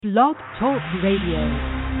Blog Talk Radio.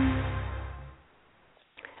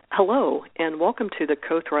 Hello, and welcome to the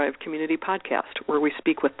Co-Thrive Community Podcast, where we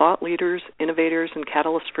speak with thought leaders, innovators, and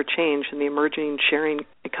catalysts for change in the emerging sharing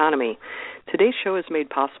economy. Today's show is made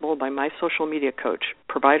possible by My Social Media Coach,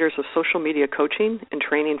 providers of social media coaching and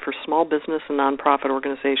training for small business and nonprofit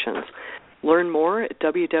organizations. Learn more at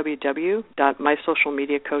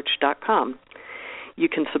www.mysocialmediacoach.com. You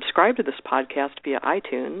can subscribe to this podcast via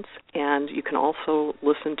iTunes, and you can also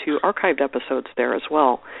listen to archived episodes there as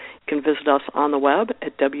well. You can visit us on the web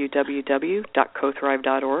at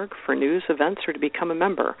www.cothrive.org for news, events, or to become a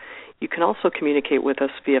member. You can also communicate with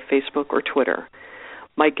us via Facebook or Twitter.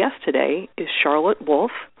 My guest today is Charlotte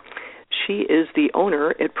Wolfe. She is the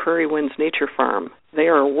owner at Prairie Winds Nature Farm. They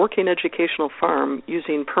are a working educational farm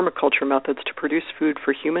using permaculture methods to produce food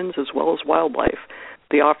for humans as well as wildlife.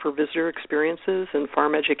 They offer visitor experiences and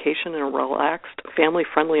farm education in a relaxed,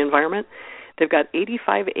 family-friendly environment. They've got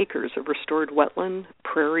 85 acres of restored wetland,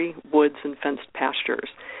 prairie, woods, and fenced pastures.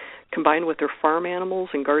 Combined with their farm animals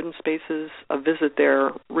and garden spaces, a visit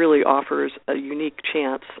there really offers a unique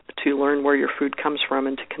chance to learn where your food comes from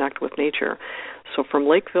and to connect with nature. So from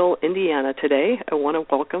Lakeville, Indiana today, I want to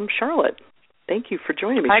welcome Charlotte. Thank you for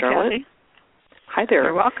joining me, Charlotte. Kathy. Hi there.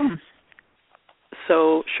 You're welcome.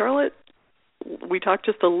 So, Charlotte, we talked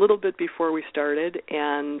just a little bit before we started,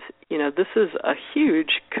 and, this is a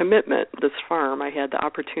huge commitment, this farm. I had the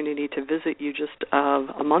opportunity to visit you just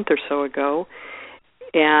a month or so ago,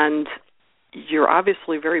 and you're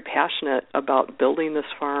obviously very passionate about building this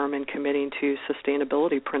farm and committing to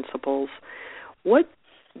sustainability principles. What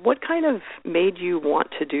kind of made you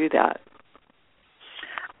want to do that?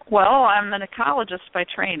 Well, I'm an ecologist by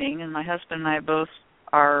training, and my husband and I both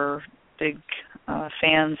are big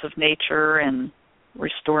fans of nature and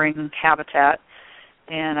restoring habitat.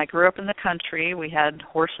 And I grew up in the country. We had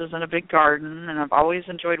horses and a big garden, and I've always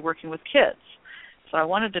enjoyed working with kids. So I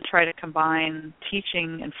wanted to try to combine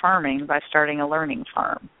teaching and farming by starting a learning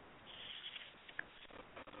farm.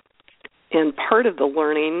 And part of the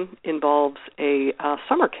learning involves a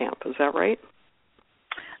summer camp, is that right?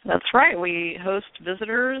 That's right. We host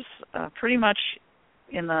visitors pretty much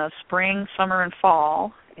in the spring, summer, and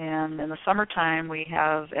fall. And in the summertime, we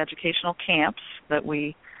have educational camps that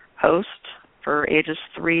we host for ages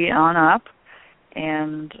 3 on up.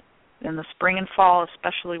 And in the spring and fall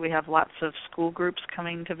especially, we have lots of school groups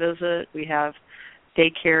coming to visit. We have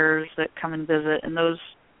daycares that come and visit. And those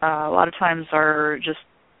a lot of times are just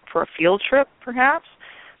for a field trip, perhaps.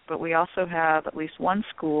 But we also have at least one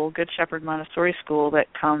school, Good Shepherd Montessori School, that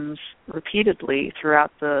comes repeatedly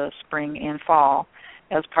throughout the spring and fall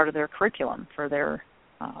as part of their curriculum for their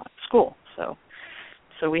school. So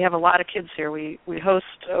we have a lot of kids here. We host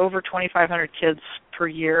over 2,500 kids per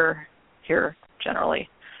year here generally.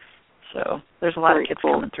 So there's a lot of kids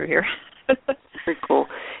coming through here. Very cool.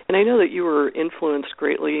 And I know that you were influenced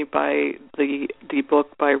greatly by the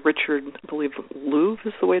book by Richard, I believe Louv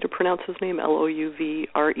is the way to pronounce his name,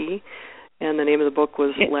 Louvre. And the name of the book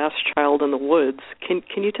was Last Child in the Woods.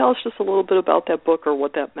 Can you tell us just a little bit about that book or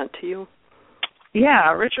what that meant to you?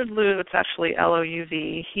 Yeah, Richard Louv, it's actually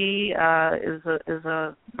Louv. He is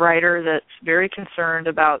a writer that's very concerned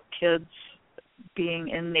about kids being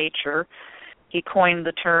in nature. He coined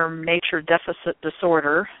the term nature deficit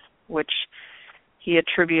disorder, which he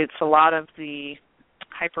attributes a lot of the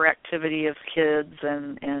hyperactivity of kids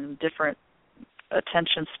and different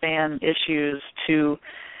attention span issues to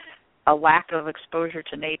a lack of exposure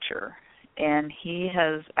to nature. And he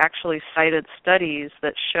has actually cited studies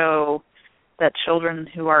that show that children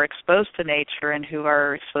who are exposed to nature and who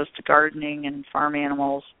are exposed to gardening and farm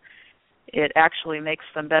animals, it actually makes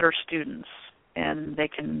them better students, and they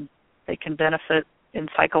can benefit in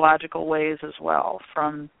psychological ways as well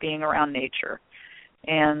from being around nature.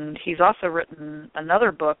 And he's also written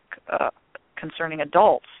another book concerning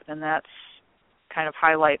adults, and that's kind of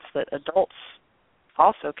highlights that adults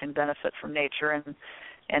also can benefit from nature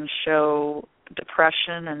and show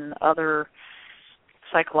depression and other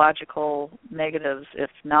psychological negatives if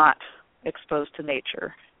not exposed to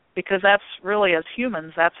nature. Because that's really, as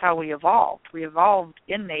humans, that's how we evolved. We evolved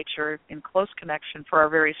in nature in close connection for our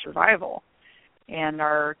very survival. And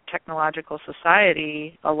our technological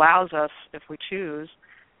society allows us, if we choose,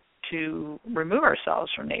 to remove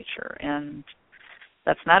ourselves from nature. And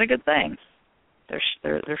that's not a good thing.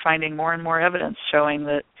 They're finding more and more evidence showing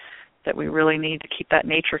that we really need to keep that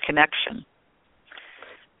nature connection.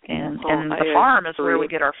 And the farm is where we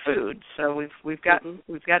get our food. So we've got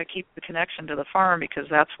to keep the connection to the farm because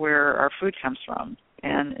that's where our food comes from.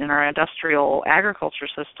 And in our industrial agriculture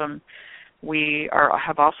system,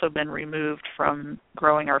 have also been removed from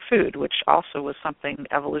growing our food, which also was something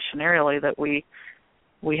evolutionarily that we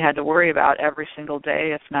had to worry about every single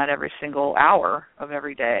day, if not every single hour of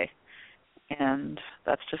every day. And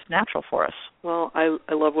that's just natural for us. Well, I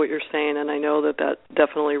love what you're saying, and I know that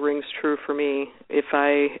definitely rings true for me. If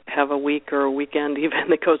I have a week or a weekend even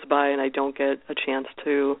that goes by and I don't get a chance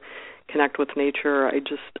to connect with nature,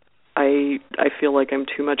 I feel like I'm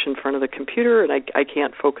too much in front of the computer and I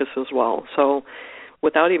can't focus as well. So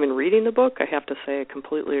without even reading the book, I have to say I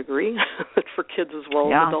completely agree that for kids as well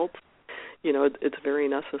as adults, it's very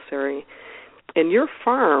necessary. And your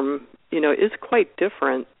farm, is quite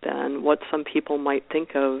different than what some people might think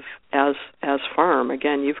of as farm.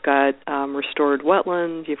 Again, you've got restored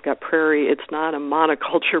wetlands, you've got prairie. It's not a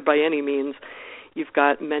monoculture by any means. You've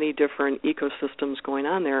got many different ecosystems going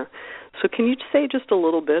on there. So can you say just a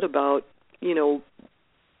little bit about,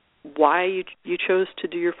 why you chose to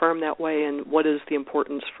do your farm that way and what is the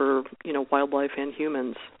importance for, wildlife and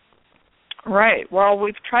humans? Right. Well,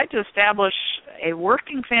 we've tried to establish a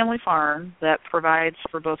working family farm that provides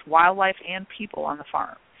for both wildlife and people on the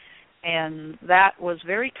farm. And that was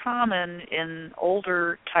very common in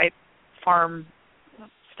older type farm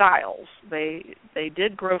styles. They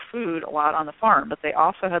did grow food a lot on the farm, but they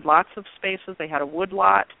also had lots of spaces. They had a wood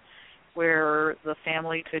lot where the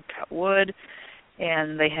family could cut wood,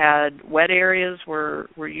 and they had wet areas were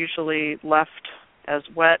usually left as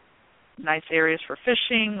wet, nice areas for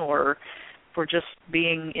fishing or for just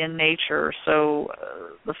being in nature. So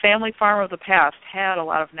the family farm of the past had a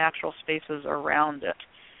lot of natural spaces around it,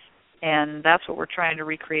 and that's what we're trying to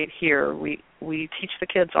recreate here. We teach the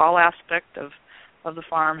kids all aspects of the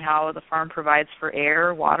farm, how the farm provides for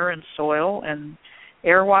air, water, and soil, and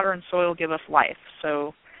air, water, and soil give us life.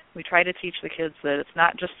 So we try to teach the kids that it's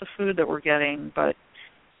not just the food that we're getting, but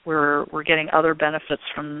we're getting other benefits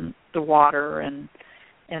from the water, and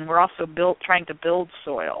we're also trying to build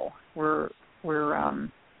soil. We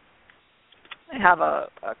want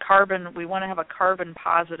to have a carbon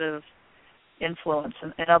positive influence.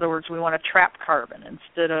 In other words, we want to trap carbon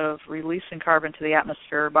instead of releasing carbon to the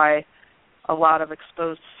atmosphere by a lot of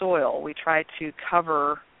exposed soil. We try to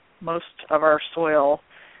cover most of our soil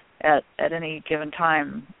at any given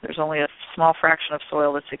time. There's only a small fraction of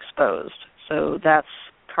soil that's exposed. So that's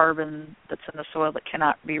carbon that's in the soil that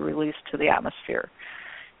cannot be released to the atmosphere.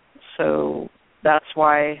 So that's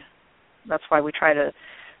why we try to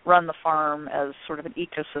run the farm as sort of an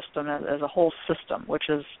ecosystem, as a whole system, which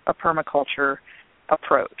is a permaculture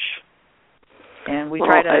approach. And we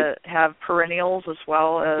try to have perennials as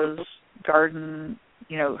well as garden,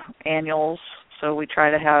 annuals. So we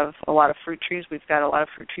try to have a lot of fruit trees. We've got a lot of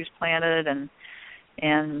fruit trees planted,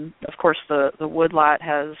 and of course the wood lot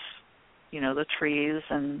has, the trees,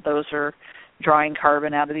 and those are drawing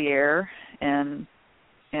carbon out of the air, and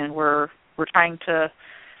we're trying to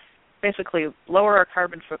basically lower our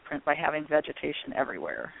carbon footprint by having vegetation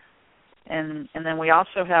everywhere. And then we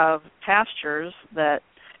also have pastures that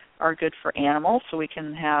are good for animals, so we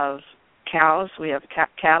can have cows, we have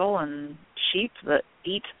cattle and sheep that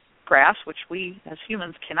eat grass, which we as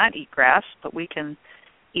humans cannot eat grass, but we can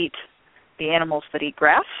eat the animals that eat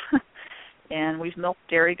grass. And we've milked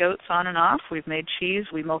dairy goats on and off. We've made cheese.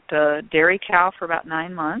 We milked a dairy cow for about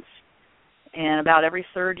 9 months. And about every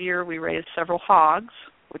third year we raise several hogs,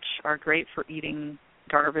 which are great for eating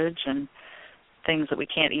garbage and things that we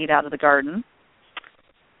can't eat out of the garden.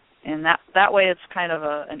 And that way it's kind of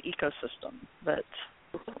an ecosystem that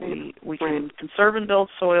we can conserve and build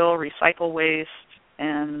soil, recycle waste,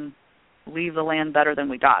 and leave the land better than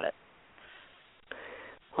we got it.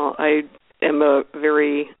 Well, I am a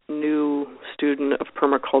very new student of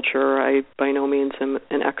permaculture. I by no means am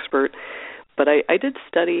an expert, but I did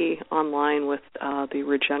study online with the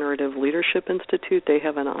Regenerative Leadership Institute. They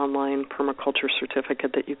have an online permaculture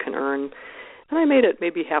certificate that you can earn, and I made it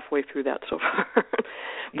maybe halfway through that so far.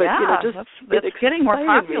 But that's getting more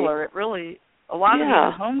popular. It really, a lot of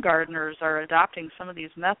the home gardeners are adopting some of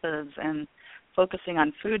these methods and focusing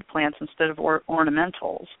on food plants instead of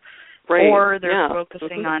ornamentals. Right. Or they're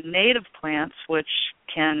focusing on native plants, which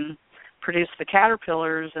can produce the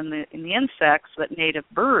caterpillars and the insects that native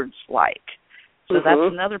birds like. So that's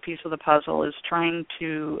another piece of the puzzle, is trying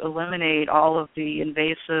to eliminate all of the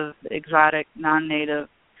invasive, exotic, non-native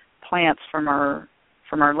plants from our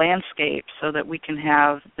landscape, so that we can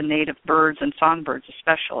have the native birds and songbirds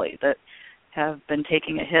especially that have been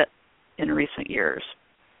taking a hit in recent years.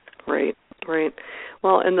 Right.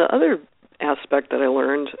 Well, and the other aspect that I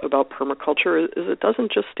learned about permaculture is it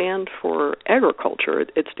doesn't just stand for agriculture.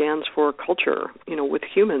 It stands for culture, with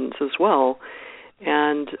humans as well.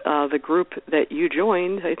 And the group that you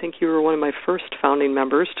joined, I think you were one of my first founding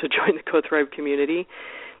members to join the Co-Thrive community.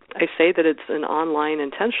 I say that it's an online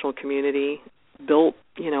intentional community built,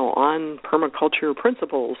 on permaculture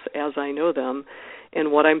principles as I know them.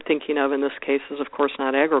 And what I'm thinking of in this case is, of course,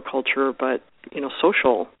 not agriculture, but,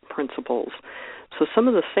 social principles. So some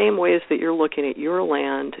of the same ways that you're looking at your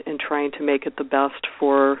land and trying to make it the best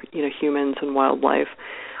for, humans and wildlife,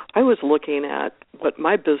 I was looking at what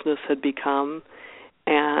my business had become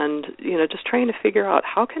and, just trying to figure out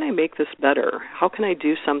how can I make this better? How can I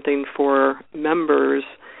do something for members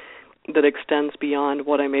that extends beyond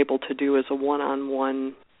what I'm able to do as a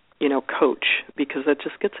one-on-one, coach, because that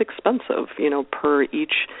just gets expensive, per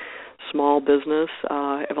each small business.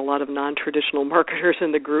 I have a lot of non-traditional marketers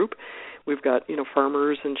in the group. We've got,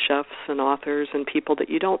 farmers and chefs and authors and people that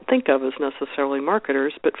you don't think of as necessarily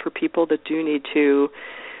marketers, but for people that do need to,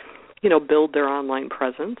 build their online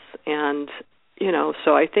presence. And,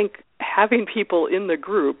 so I think having people in the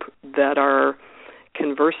group that are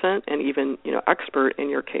conversant and even, expert in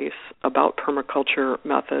your case about permaculture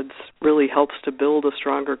methods really helps to build a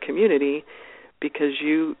stronger community because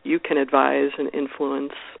you can advise and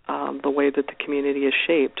influence the way that the community is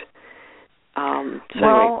shaped.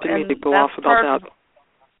 Anyway, didn't mean to go off about that.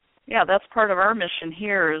 Yeah, that's part of our mission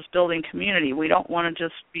here is building community. We don't want to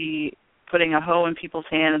just be putting a hoe in people's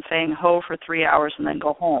hand and saying hoe for 3 hours and then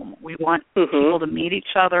go home. We want people to meet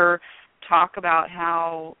each other, talk about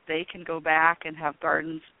how they can go back and have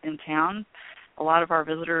gardens in town. A lot of our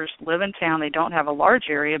visitors live in town. They don't have a large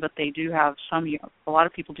area, but they do have a lot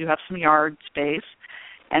of people do have some yard space,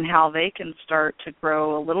 and how they can start to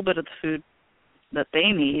grow a little bit of the food that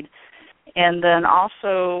they need. And then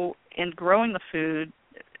also in growing the food,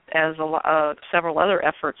 as several other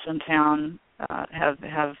efforts in town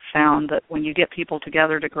have found that when you get people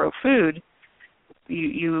together to grow food,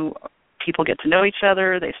 people get to know each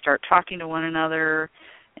other, they start talking to one another,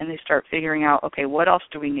 and they start figuring out, okay, what else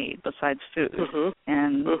do we need besides food?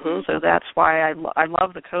 And so that's why I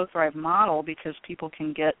love the Co-Thrive model, because people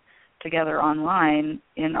can get together online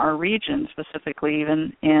in our region specifically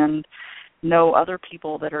even and know other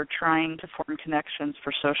people that are trying to form connections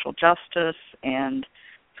for social justice and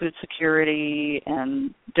food security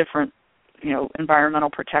and different, environmental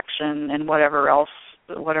protection and whatever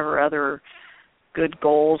other good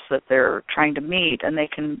goals that they're trying to meet, and they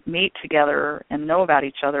can meet together and know about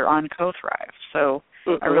each other on Co-Thrive. So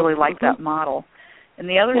I really like that model. And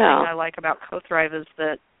the other thing I like about Co-Thrive is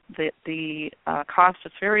that the cost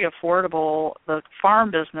is very affordable. The farm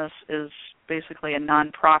business is basically a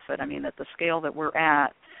nonprofit. I mean, at the scale that we're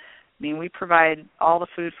at, we provide all the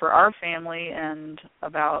food for our family and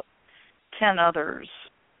about 10 others,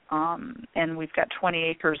 and we've got 20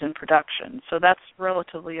 acres in production. So that's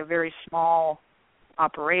relatively a very small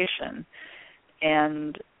operation,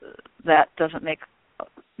 and that doesn't make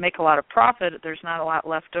a lot of profit. There's not a lot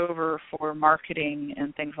left over for marketing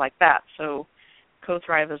and things like that. So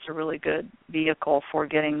Co-Thrive is a really good vehicle for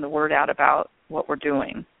getting the word out about what we're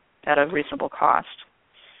doing at a reasonable cost.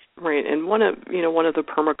 Right, and one of the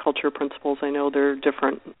permaculture principles, I know there are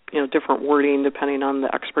different wording depending on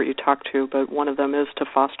the expert you talk to, but one of them is to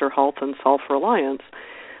foster health and self-reliance.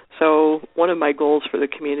 So one of my goals for the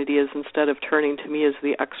community is, instead of turning to me as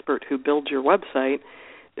the expert who builds your website,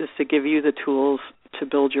 is to give you the tools to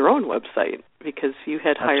build your own website, because you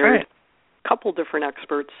had hired a couple different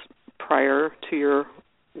experts prior to your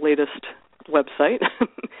latest website.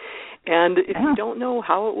 And if you don't know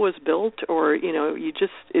how it was built, or,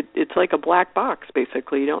 it's like a black box,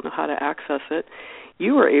 basically. You don't know how to access it.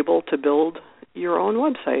 You were able to build your own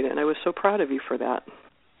website, and I was so proud of you for that.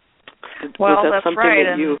 Well, that's right,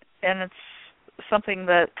 and it's something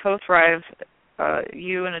that Co-Thrive,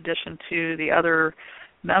 you in addition to the other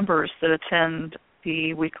members that attend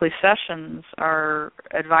the weekly sessions, we're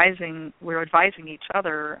advising each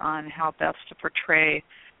other on how best to portray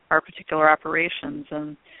our particular operations.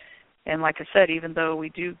 And like I said, even though we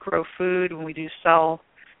do grow food and we do sell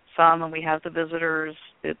some and we have the visitors,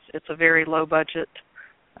 it's a very low budget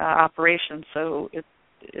operation, so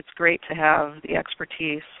it's great to have the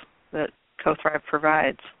expertise that Co-Thrive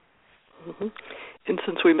provides. And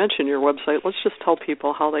since we mentioned your website, let's just tell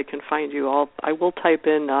people how they can find you. I will type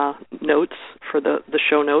in notes for the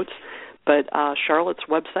show notes, but Charlotte's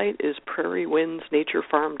website is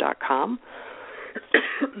prairiewindsnaturefarm.com.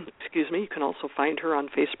 Excuse me. You can also find her on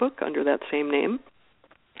Facebook under that same name,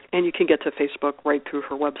 and you can get to Facebook right through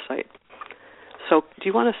her website. So do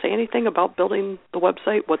you want to say anything about building the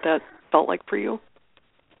website, what that felt like for you?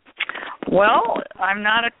 Well, I'm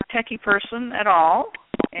not a techie person at all,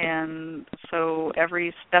 and so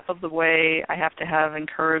every step of the way I have to have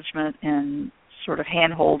encouragement and sort of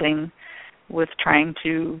hand-holding with trying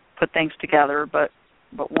to put things together, but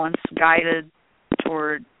once guided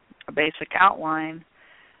toward a basic outline,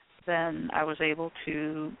 then I was able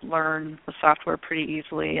to learn the software pretty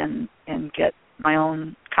easily and get my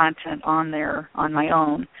own content on there on my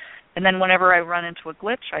own. And then whenever I run into a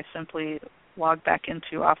glitch, I simply log back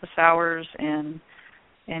into office hours and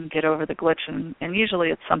get over the glitch. And usually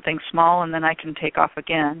it's something small, and then I can take off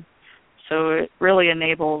again. So it really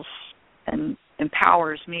enables and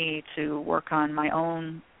empowers me to work on my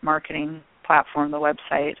own marketing platform, the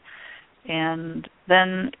website, and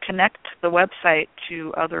then connect the website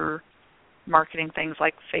to other marketing things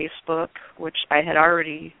like Facebook, which I had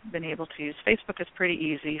already been able to use. Facebook is pretty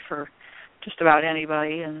easy for just about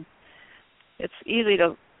anybody, and it's easy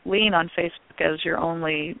to lean on Facebook as your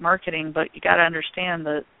only marketing, but you got to understand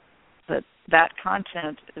that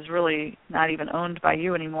content is really not even owned by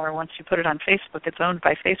you anymore. Once you put it on Facebook, it's owned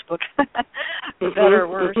by Facebook, for better or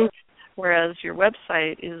worse, whereas your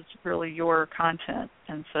website is really your content,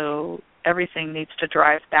 and so everything needs to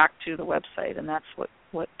drive back to the website, and that's what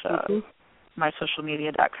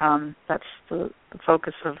mysocialmedia.com, that's the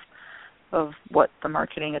focus of what the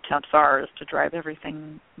marketing attempts are, is to drive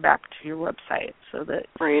everything back to your website so that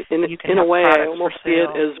right. You can in a way, I almost see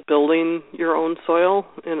sale. it as building your own soil,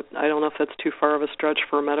 and I don't know if that's too far of a stretch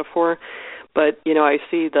for a metaphor, but, I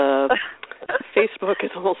see the Facebook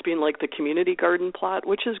as almost being like the community garden plot,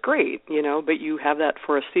 which is great, but you have that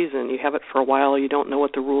for a season. You have it for a while. You don't know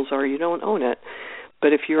what the rules are. You don't own it.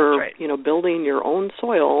 But if you're, right. Building your own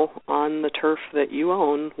soil on the turf that you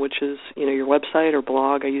own, which is, your website or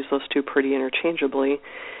blog, I use those two pretty interchangeably,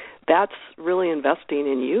 that's really investing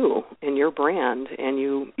in you, in your brand, and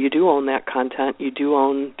you do own that content. You do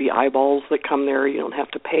own the eyeballs that come there. You don't have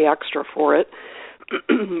to pay extra for it.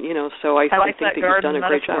 So I think that you've done a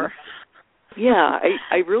great job. Yeah,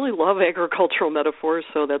 I really love agricultural metaphors,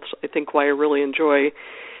 so that's, I think, why I really enjoy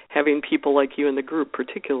having people like you in the group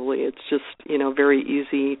particularly. It's just, very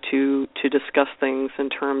easy to discuss things in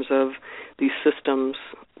terms of these systems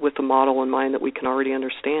with a model in mind that we can already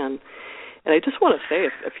understand. And I just want to say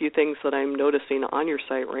a few things that I'm noticing on your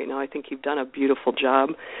site right now. I think you've done a beautiful job,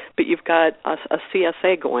 but you've got a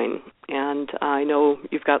CSA going, and I know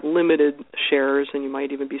you've got limited shares, and you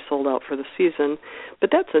might even be sold out for the season, but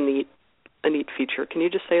that's a neat feature. Can you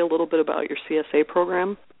just say a little bit about your CSA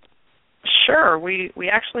program? Sure. We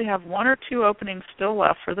actually have one or two openings still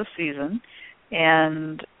left for the season,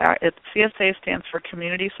 and CSA stands for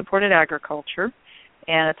Community Supported Agriculture,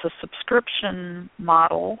 and it's a subscription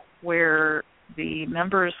model where the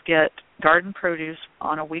members get garden produce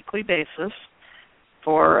on a weekly basis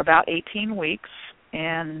for about 18 weeks,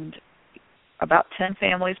 and about 10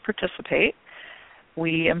 families participate.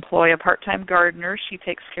 We employ a part-time gardener. She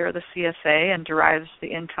takes care of the CSA and derives the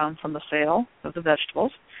income from the sale of the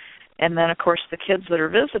vegetables. And then, of course, the kids that are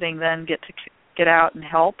visiting then get to get out and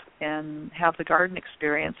help and have the garden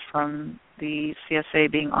experience from the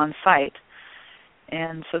CSA being on site.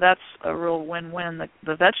 And so that's a real win-win.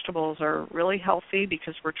 The vegetables are really healthy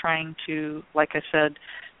because we're trying to, like I said,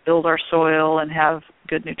 build our soil and have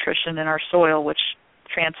good nutrition in our soil, which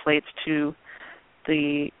translates to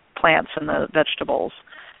the plants and the vegetables.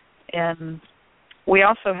 And we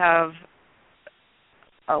also have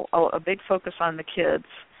a big focus on the kids,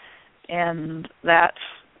 and that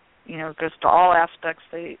goes to all aspects.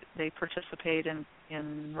 They participate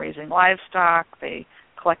in raising livestock. They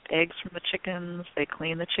collect eggs from the chickens. They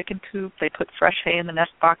clean the chicken coop. They put fresh hay in the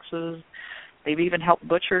nest boxes. They've even helped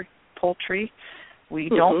butcher poultry. We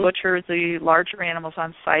don't butcher the larger animals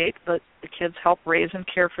on site, but the kids help raise and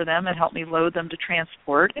care for them and help me load them to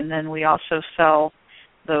transport. And then we also sell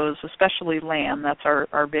those, especially lamb. That's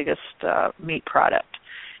our biggest meat product.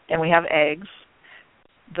 And we have eggs.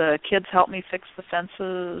 The kids help me fix the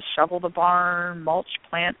fences, shovel the barn, mulch,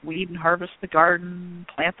 plant, weed, and harvest the garden,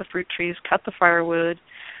 plant the fruit trees, cut the firewood,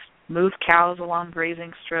 move cows along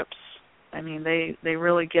grazing strips. I mean, they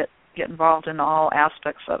really get involved in all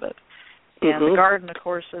aspects of it. And the garden, of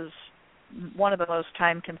course, is one of the most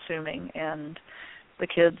time-consuming, and the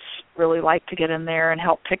kids really like to get in there and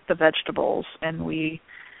help pick the vegetables. And we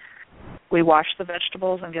wash the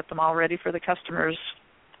vegetables and get them all ready for the customers.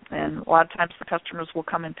 And a lot of times the customers will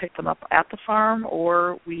come and pick them up at the farm,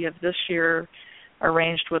 or we have this year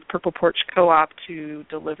arranged with Purple Porch Co-op to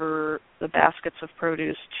deliver the baskets of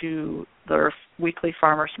produce to their weekly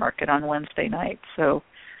farmers market on Wednesday night. So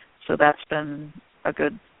that's been a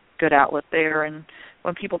good outlet there. And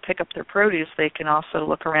when people pick up their produce, they can also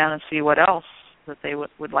look around and see what else that they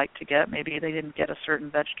would like to get. Maybe they didn't get a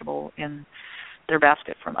certain vegetable in their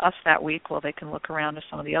basket from us that week. Well, they can look around to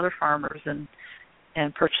some of the other farmers and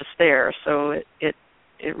and purchase there. So it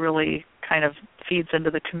really kind of feeds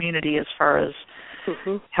into the community as far as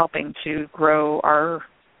helping to grow our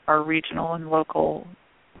regional and local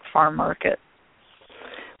farm market.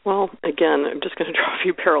 Well, again, I'm just going to draw a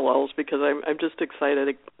few parallels because I'm just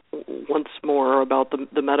excited once more about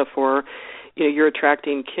the metaphor. You know, you're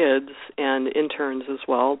attracting kids and interns as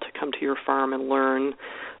well to come to your farm and learn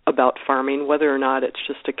about farming, whether or not it's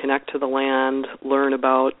just to connect to the land, learn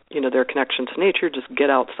about, you know, their connection to nature, just get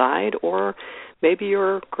outside, or maybe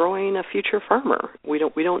you're growing a future farmer. We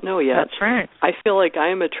don't know yet. That's right. I feel like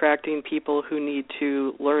I'm attracting people who need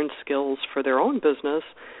to learn skills for their own business,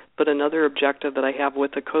 but another objective that I have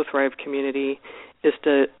with the Co-Thrive community is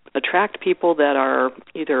to attract people that are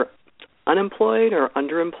either unemployed or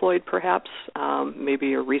underemployed perhaps,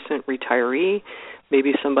 maybe a recent retiree,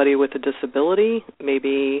 maybe somebody with a disability,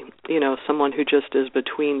 maybe, you know, someone who just is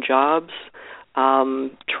between jobs,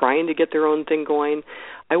 trying to get their own thing going.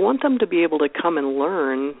 I want them to be able to come and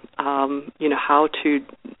learn, you know, how to,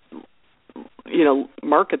 you know,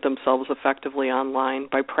 market themselves effectively online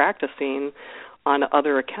by practicing on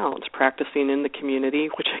other accounts, practicing in the community,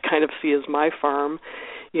 which I kind of see as my farm,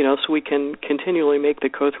 you know, so we can continually make the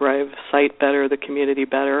Co-Thrive site better, the community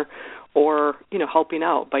better, or, you know, helping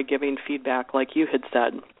out by giving feedback like you had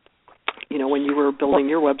said. You know, when you were building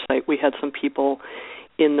your website, we had some people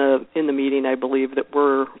in the meeting, I believe, that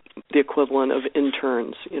were the equivalent of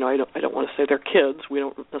interns. You know, I don't want to say they're kids. We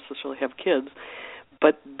don't necessarily have kids,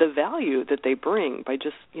 but the value that they bring by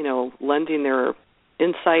just, you know, lending their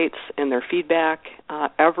insights and their feedback,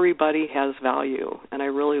 everybody has value, and I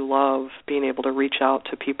really love being able to reach out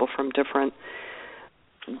to people from different,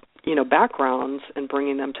 you know, backgrounds and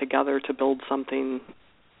bringing them together to build something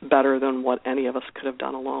better than what any of us could have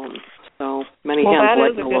done alone. So many hands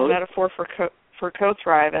like the load. Well, that is a good metaphor for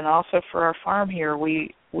Co-Thrive, and also for our farm here.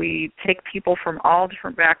 We take people from all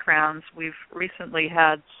different backgrounds. We've recently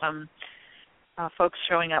had some folks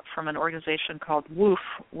showing up from an organization called Wolfe,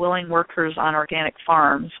 Willing Workers on Organic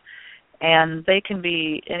Farms, and they can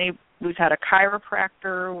be any. We've had a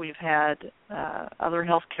chiropractor, we've had other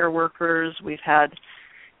healthcare workers, we've had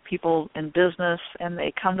people in business, and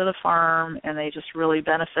they come to the farm and they just really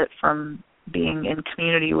benefit from being in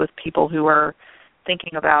community with people who are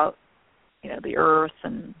thinking about, you know, the earth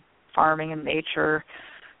and farming and nature.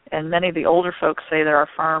 And many of the older folks say that our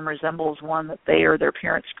farm resembles one that they or their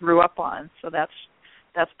parents grew up on. So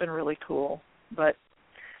that's been really cool. But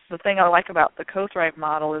the thing I like about the Co-Thrive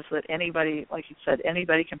model is that anybody, like you said,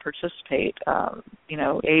 anybody can participate. You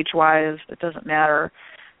know, age-wise, it doesn't matter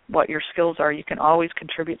what your skills are. You can always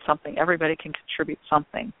contribute something. Everybody can contribute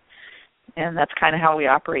something. And that's kind of how we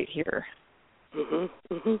operate here.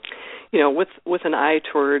 Mm-hmm, mm-hmm. You know, with an eye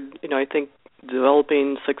toward, you know, I think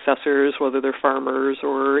developing successors, whether they're farmers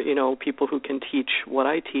or, you know, people who can teach what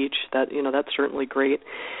I teach, that, you know, that's certainly great.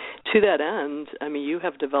 To that end, I mean, you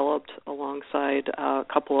have developed alongside a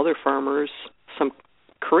couple other farmers some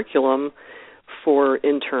curriculum for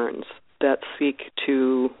interns that seek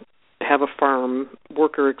to have a farm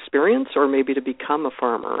worker experience or maybe to become a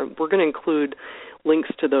farmer. We're going to include links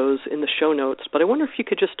to those in the show notes, but I wonder if you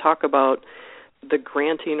could just talk about the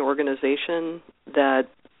granting organization that,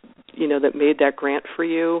 you know, that made that grant for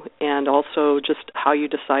you, and also just how you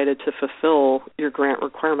decided to fulfill your grant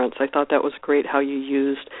requirements. I thought that was great how you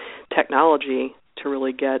used technology to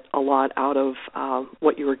really get a lot out of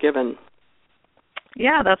what you were given.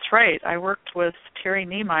 Yeah, that's right. I worked with Terry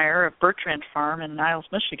Niemeyer of Bertrand Farm in Niles,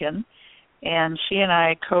 Michigan, and she and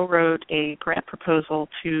I co-wrote a grant proposal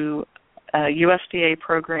to a USDA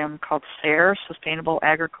program called SARE, Sustainable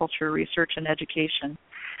Agriculture Research and Education.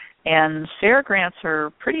 And SARE grants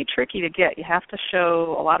are pretty tricky to get. You have to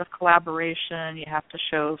show a lot of collaboration. You have to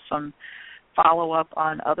show some follow-up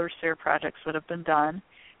on other SARE projects that have been done.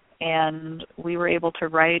 And we were able to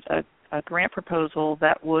write a grant proposal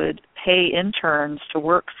that would pay interns to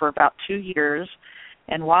work for about 2 years.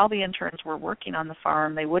 And while the interns were working on the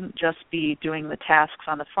farm, they wouldn't just be doing the tasks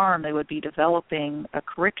on the farm. They would be developing a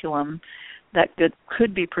curriculum that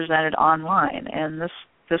could be presented online. And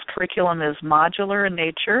this curriculum is modular in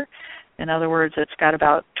nature. In other words, it's got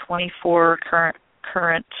about 24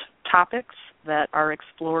 current topics that are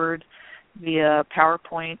explored via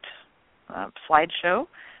PowerPoint slideshow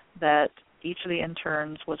that each of the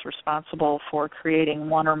interns was responsible for creating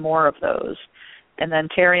one or more of those. And then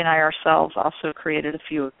Terry and I ourselves also created a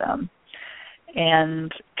few of them.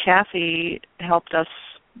 And Kathy helped us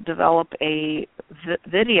develop a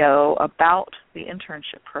video about the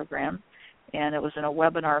internship program, and it was in a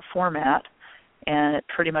webinar format, and it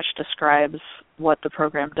pretty much describes what the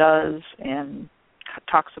program does and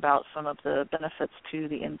talks about some of the benefits to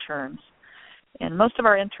the interns. And most of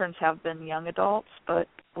our interns have been young adults, but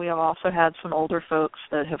we have also had some older folks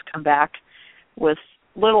that have come back with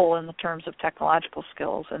little in the terms of technological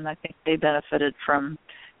skills, and I think they benefited from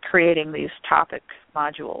creating these topic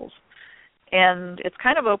modules. And it's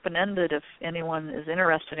kind of open-ended if anyone is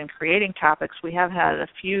interested in creating topics. We have had a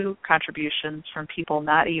few contributions from people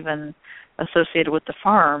not even associated with the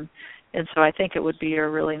farm, and so I think it would be a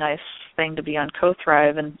really nice thing to be on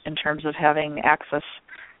CoThrive in terms of having access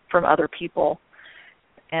from other people.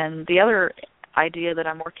 And the other idea that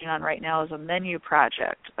I'm working on right now is a menu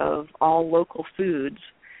project of all local foods,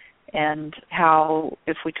 and how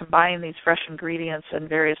if we combine these fresh ingredients in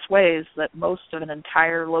various ways, that most of an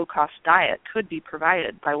entire low-cost diet could be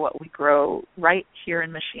provided by what we grow right here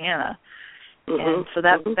in Michiana. And so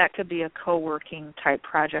that could be a co-working type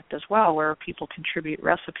project as well, where people contribute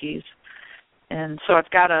recipes. And so I've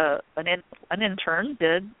got an intern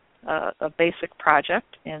did a basic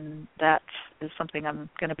project, and that is something I'm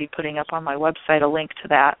going to be putting up on my website, a link to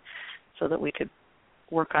that, so that we could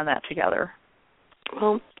work on that together.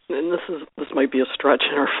 Well, and this might be a stretch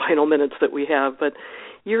in our final minutes that we have, but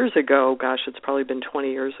years ago, gosh, it's probably been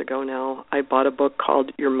 20 years ago now, I bought a book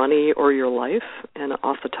called Your Money or Your Life, and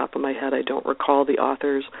off the top of my head, I don't recall the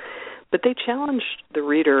authors, but they challenged the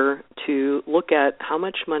reader to look at how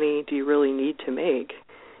much money do you really need to make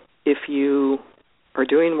if you are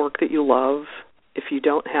doing work that you love, if you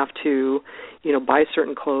don't have to, buy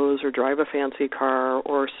certain clothes or drive a fancy car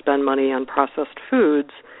or spend money on processed foods.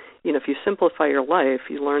 If you simplify your life,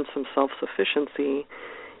 you learn some self-sufficiency,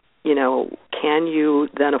 can you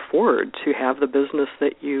then afford to have the business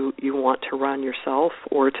that you want to run yourself,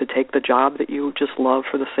 or to take the job that you just love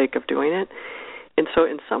for the sake of doing it? And so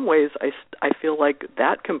in some ways, I feel like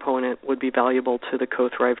that component would be valuable to the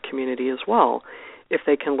CoThrive community as well. If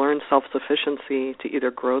they can learn self-sufficiency to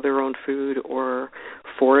either grow their own food or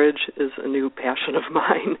forage is a new passion of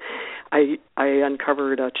mine. I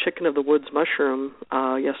uncovered a chicken of the woods mushroom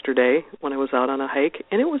yesterday when I was out on a hike,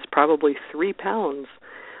 and it was probably 3 pounds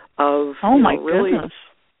of really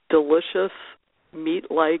delicious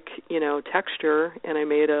meat-like, texture, and I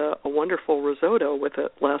made a wonderful risotto with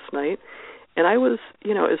it last night. And I was,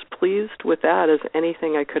 as pleased with that as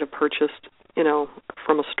anything I could have purchased,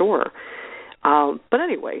 from a store. But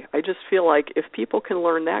anyway, I just feel like if people can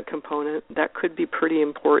learn that component, that could be pretty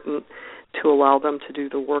important to allow them to do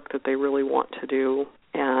the work that they really want to do,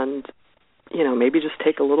 and, maybe just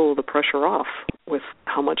take a little of the pressure off with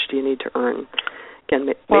how much do you need to earn. Again,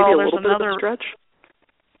 maybe a little bit of a stretch.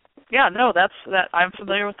 Yeah, no, I'm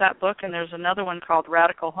familiar with that book, and there's another one called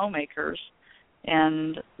Radical Homemakers,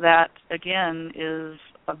 and that, again, is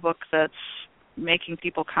a book that's making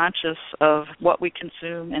people conscious of what we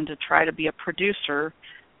consume and to try to be a producer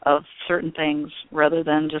of certain things rather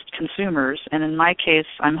than just consumers. And in my case,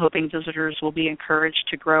 I'm hoping visitors will be encouraged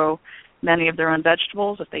to grow many of their own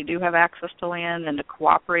vegetables if they do have access to land, and to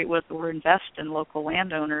cooperate with or invest in local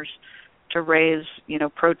landowners to raise,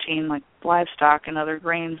 protein like livestock and other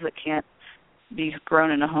grains that can't be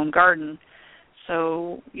grown in a home garden.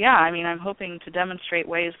 So, yeah, I'm hoping to demonstrate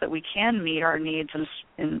ways that we can meet our needs,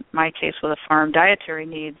 in my case with a farm, dietary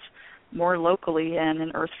needs, more locally and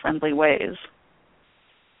in earth-friendly ways.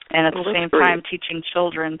 And at the same time, teaching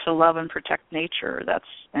children to love and protect nature,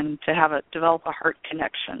 and to develop a heart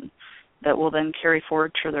connection that will then carry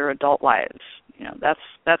forward to their adult lives.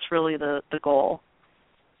 That's really the goal.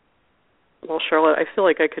 Well, Charlotte, I feel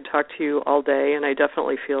like I could talk to you all day, and I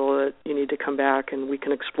definitely feel that you need to come back and we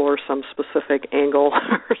can explore some specific angle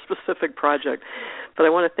or specific project. But I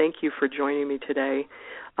want to thank you for joining me today.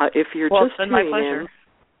 If you're just tuning my pleasure.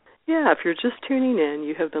 if you're just tuning in,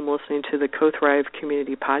 you have been listening to the CoThrive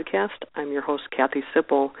Community Podcast. I'm your host, Kathy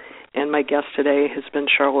Sipple, and my guest today has been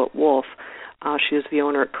Charlotte Wolfe. She is the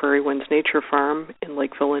owner at Prairie Winds Nature Farm in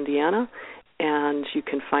Lakeville, Indiana, and you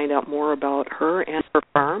can find out more about her and her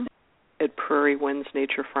farm at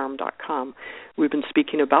prairiewindsnaturefarm.com. We've been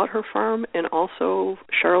speaking about her farm and also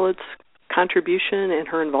Charlotte's contribution and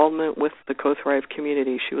her involvement with the CoThrive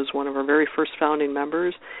community. She was one of our very first founding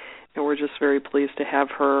members, and we're just very pleased to have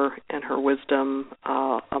her and her wisdom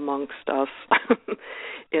amongst us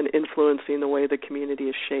in influencing the way the community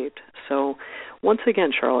is shaped. So once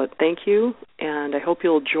again, Charlotte, thank you, and I hope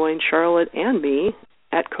you'll join Charlotte and me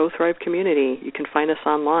at CoThrive Community. You can find us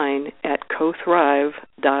online at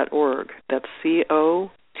cothrive.org. That's COTHRIVE.org.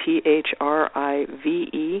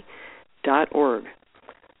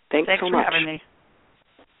 Thanks so much. Thanks for having me.